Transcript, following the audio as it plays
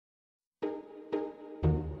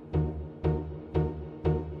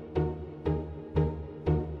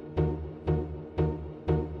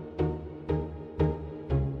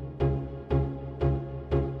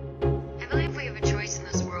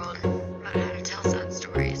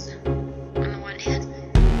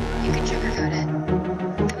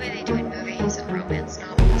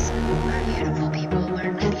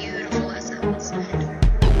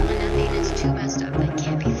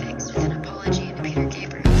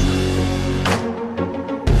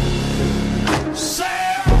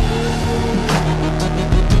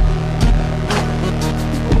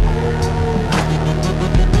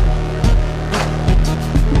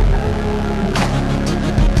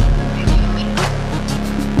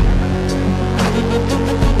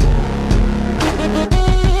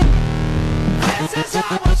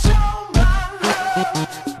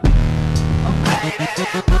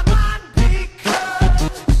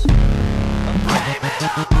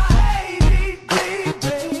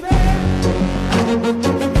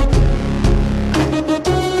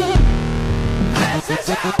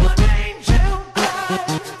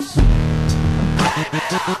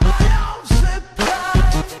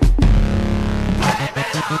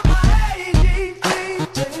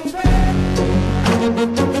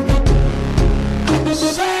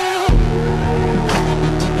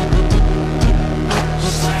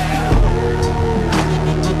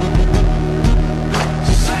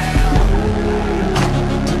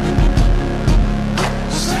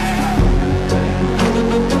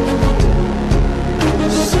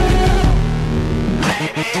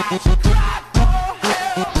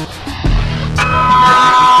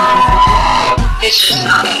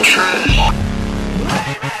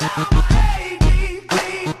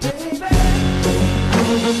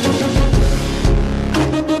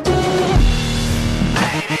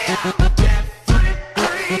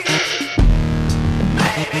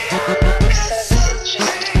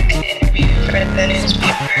the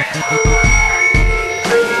newspaper.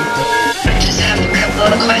 I just have a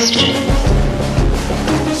couple of questions.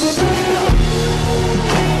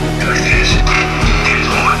 Truth is, there's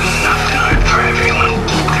more than enough tonight for everyone.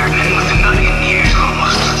 There are men with a million years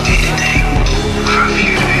almost of day to day. For a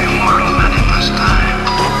few to be immortal, not in less time.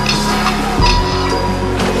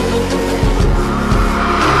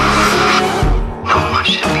 No one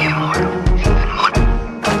should be immortal. Even one.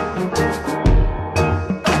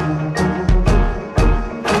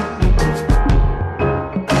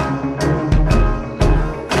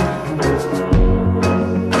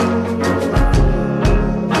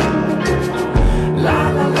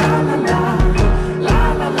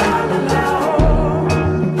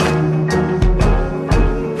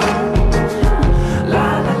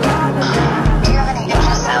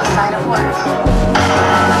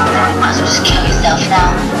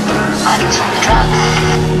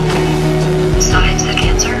 Signs of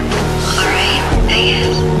cancer? Alright, I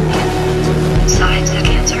guess. Signs of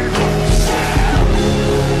cancer?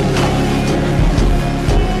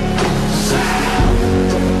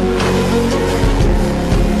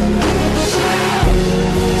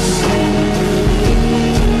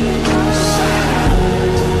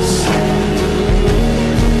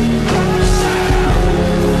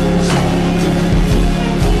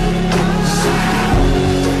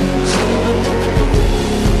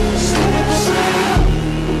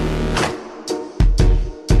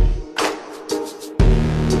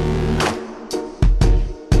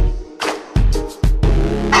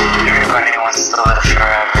 Everybody wants to live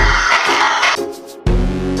forever.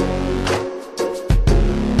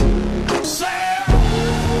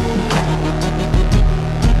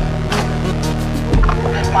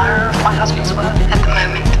 Admire my husband's work. At the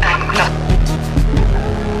moment, I'm not.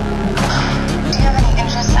 Do you have any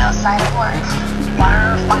interests outside of work?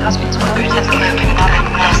 Admire my husband's work. At the moment, I'm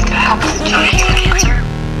not. Helps to cancer?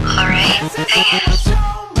 Alright, I guess.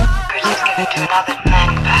 Person given to another, then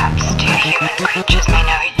perhaps two human creatures may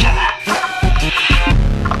know each other.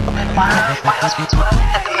 Admire my husband's work.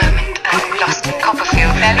 At the moment, I'm lost in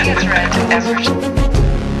Copperfield. Fairly has read every.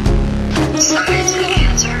 Signs of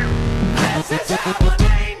cancer?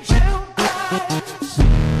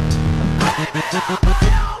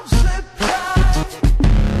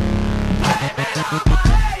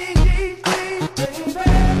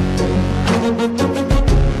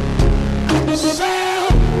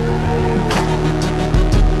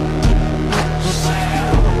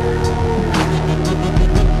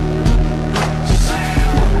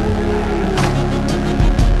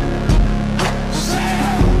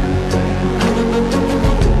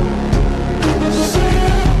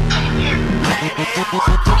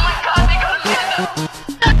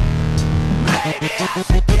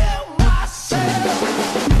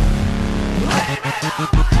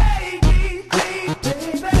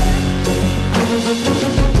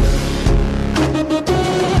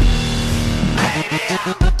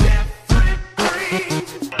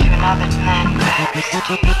 To another man, perhaps two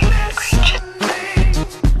human creatures.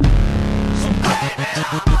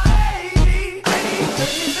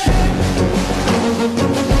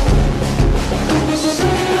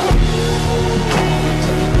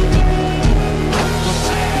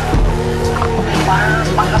 Admire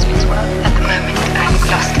my husband's work. At the moment, I'm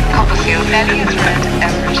lost in Copperfield. Fairly has read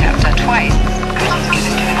every chapter twice. Persons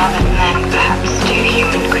given to another man, perhaps two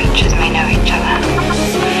human creatures may know each other.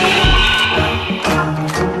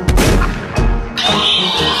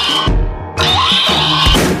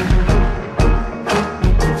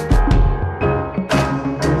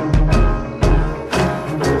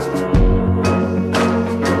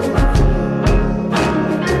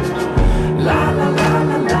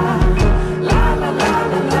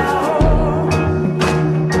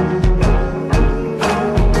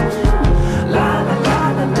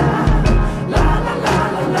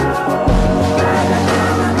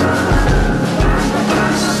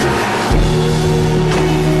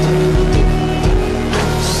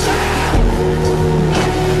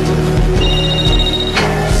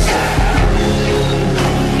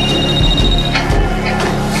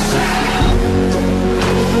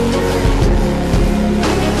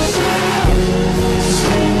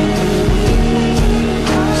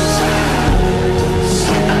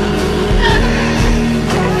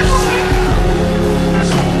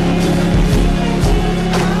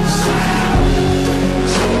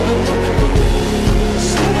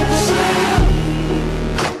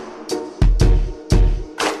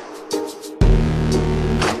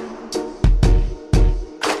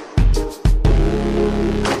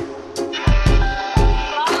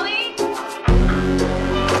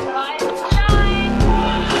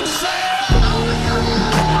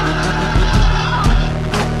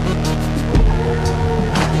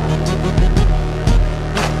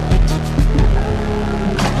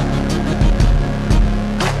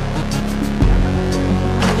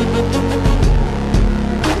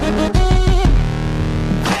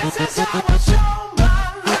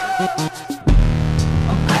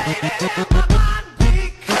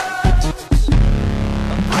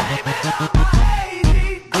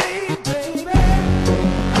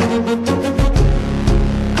 To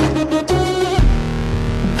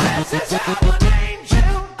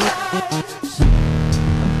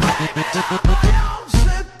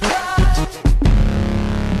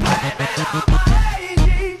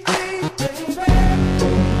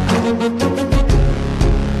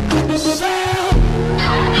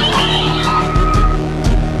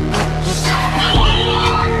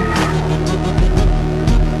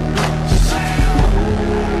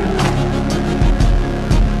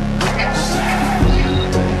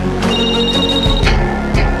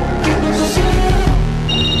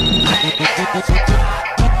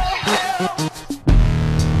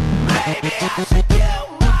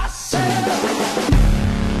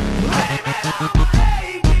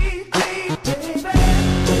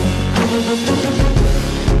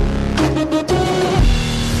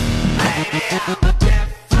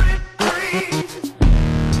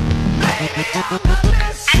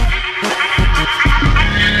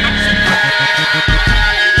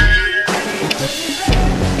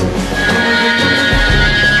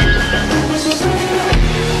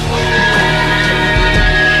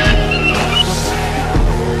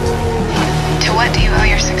what do you owe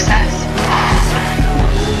your success?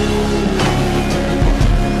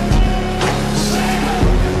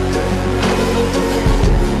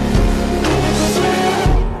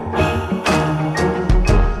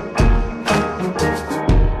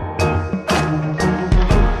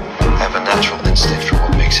 I have a natural instinct for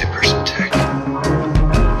what makes a person tick.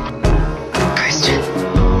 Christian.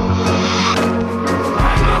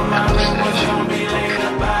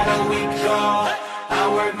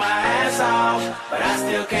 But I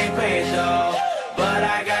still can't pay it though. But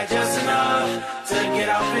I got just enough to get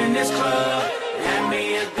off in this club and have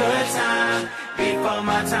me a good time before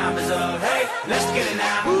my time is up. Hey, let's get it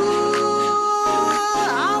now.